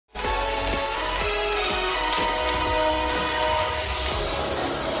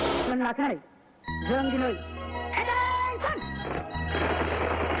Welcome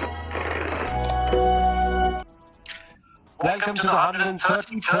to the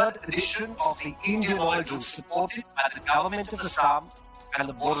 133rd edition of the Indian Oil Drill, supported by the Government of Assam and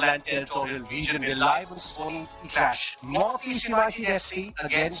the Borderland Territorial Region. We're live on Sony Clash. Northeast United FC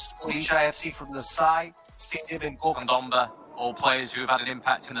against Odisha FC from the Sai Stadium in Kokrajhar. All players who have had an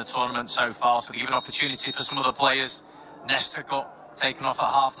impact in the tournament so far, so give an opportunity for some other players. Nesta got taken off at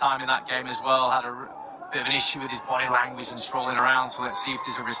half-time in that game as well, had a bit of an issue with his body language and strolling around, so let's see if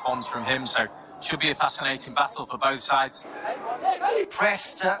there's a response from him. So should be a fascinating battle for both sides.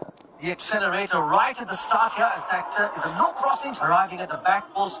 Pressed the accelerator right at the start here, as that is a low crossing, arriving at the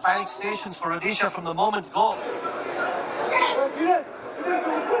back post. Panic stations for Odisha from the moment go.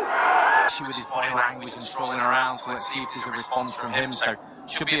 With his body language and strolling around, so let's see if there's a response from him. So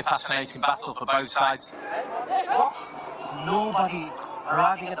should be a fascinating battle for both sides. Box, nobody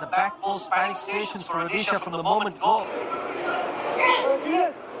arriving at the back post. Panic stations for Odisha from the moment go.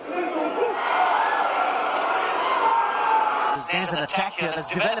 There's an attack here that's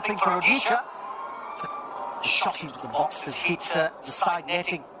developing for Odisha. The shot into the box has hit the side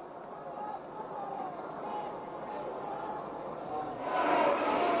netting.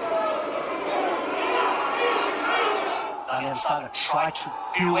 Saga tried to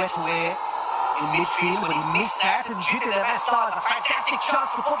pirouette away in midfield, but he missed that, and Jitin has a fantastic chance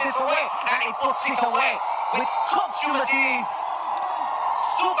to put this away, and he puts it away with consummate ease.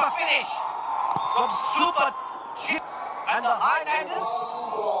 Super finish from Super Jitin, and the Highlanders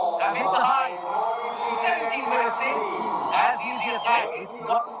have hit the heights. 17 minutes in, as easy as that. It's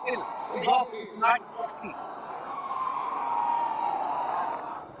not ill.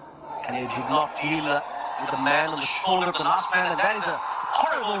 And they did not deal with the man on the shoulder of the last man, and that is a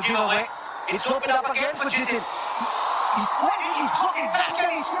horrible giveaway. It's opened up again for Jitin. He's got it back and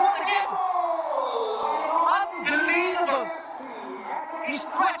he's scored again. Unbelievable. He's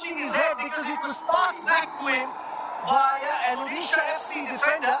scratching his head because it was passed back to him by an Odisha FC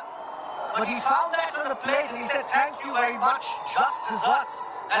defender. But he found that on the plate and he said, "Thank you very much, just desserts,"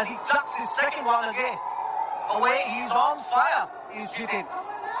 as he tucks his second one again. Away, he's on fire, is Jitin.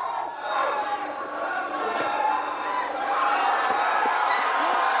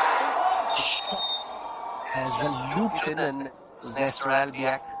 Has looped in, and Zester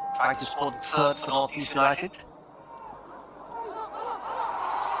Albiak trying to score the third for Northeast United.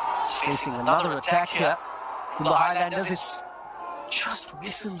 He's facing another attack here from the Highlanders. It's just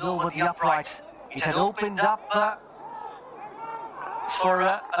whistled over the upright. It had opened up for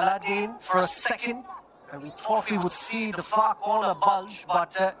Aladdin for a second, and we thought we would see the far corner bulge,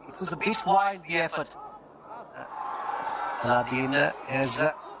 but it was a bit wild, the effort. Aladdin has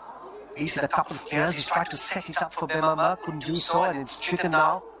beaten a couple of players. He's tried to set it up for Bemama, couldn't do so, and it's Jitin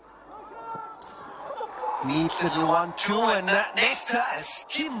now. Neat little 1-2, and Nesta has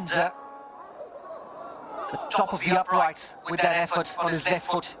skimmed the top of the upright with that effort on his left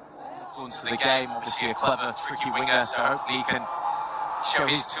foot. Influence of the game, obviously a clever, tricky winger, so hopefully he can show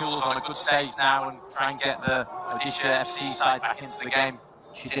his tools on a good stage now and try and get the Odisha FC side back into the game.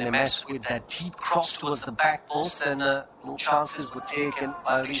 Jitin mess with that deep cross towards the back post, and no chances were taken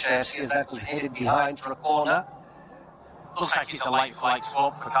by Odisha FC as that was headed behind for a corner. Looks like it's a light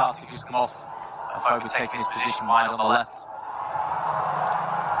swap for Kartik, who's come off. Foba taking his position wide on the left.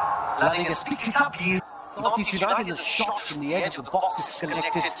 Ladding has picked it up. Northeast United, a shot from the edge of the box is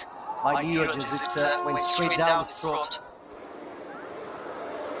collected by Neeraj as it went straight down his throat.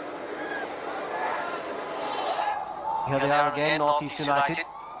 Here they are again, Northeast United.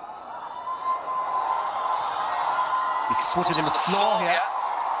 He's put it in the floor here,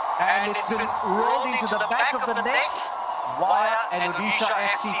 and it's been rolled into the back of the net via an Odisha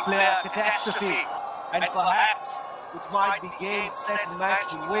FC player catastrophe. And perhaps it might be game, set, and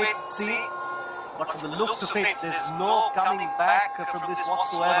match. We'll wait and see. But from the looks of it, there's no coming back from this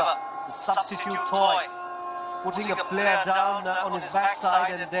whatsoever. The substitute toy, putting a player down on his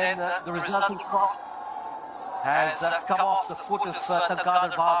backside, and then the resulting cross has come off the foot of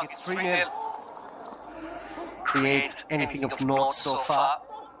Tankadar Bagh. It's 3-0. Create anything of note so far.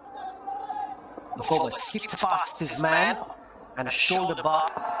 The forward skipped past his man, and a shoulder bar.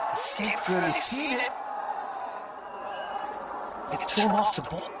 Step really seen it. It thrown off the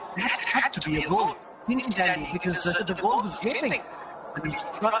ball. That had to be a goal, didn't it, because the goal was gaping. And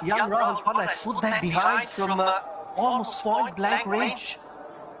young Rahul Pandey put that behind from almost point-blank range.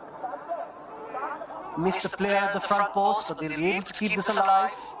 Missed the player at the front post, but they'll be able to keep this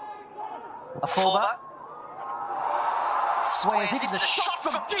alive. Afoba swears it. The shot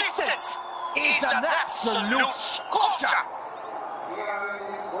from distance is an absolute scorcher.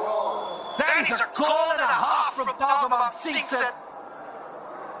 is a goal and a half from Bhagwan Singh,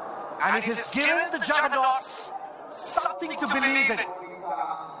 and it has given the Juggernauts something to believe in.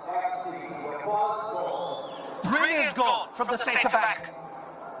 Brilliant goal from the centre-back,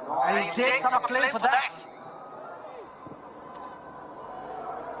 and he takes some acclaim for that.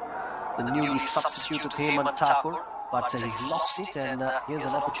 The newly substituted Hemant Thakur, but he's lost it, and here's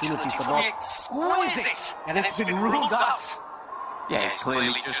an opportunity for not squeeze it, and it's been ruled out. Yeah, he's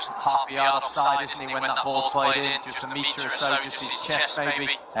clearly just half a yard offside, isn't he, when that ball's played in, just a metre or so, just his chest maybe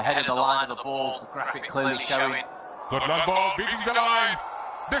ahead of the line of the ball, the graphic clearly showing. Good long ball, beating the line.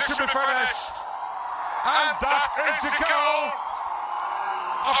 This should be finished. And that is the goal.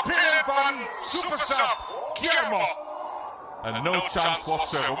 Opinion van Super Sub, Guillermo. And no chance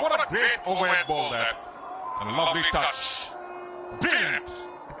whatsoever. What a great overhead ball there. And a lovely touch. Brilliant.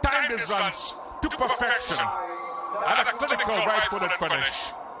 Timed his runs to perfection. And a clinical right-footed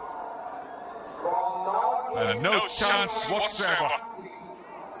finish. And no chance whatsoever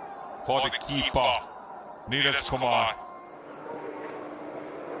for the keeper, Neeraj Kumar.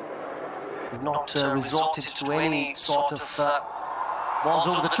 We've not resorted to any sort of balls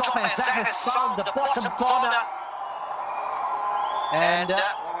over the top, as that has found the bottom corner. And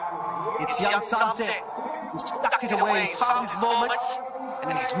it's young Sante who stuck it away. He's found his moment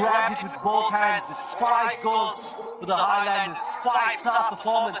and he's grabbed it with both hands. It's 5 goals for the Highlanders, 5-star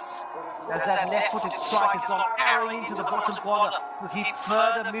performance, as that left-footed strike has gone arrowing into the bottom corner to heap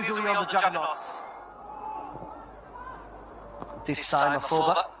further misery on the Juggernauts. This time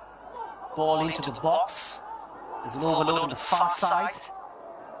Afoba, ball into the box. There's an overload on the far side.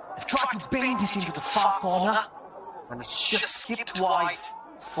 They've tried to bend it into the far corner, and it's just skipped wide.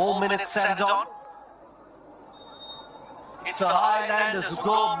 4 minutes added on. It's the Highlanders who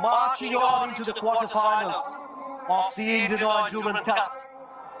go marching on into the quarterfinals of the Indian Oil Durand Cup,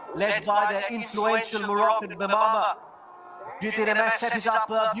 led by their influential Moroccan Bemama. GTMS set it up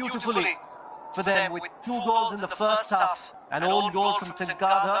beautifully for them with 2 goals in the first half. An own goal from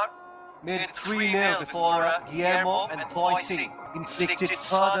Kokrajhar made it 3-0 before Guillermo and Voicing inflicted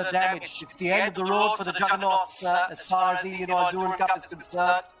further damage. It's the end of the road for the Juggernauts as far as the Indian Oil Durand Cup is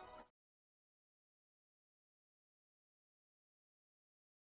concerned.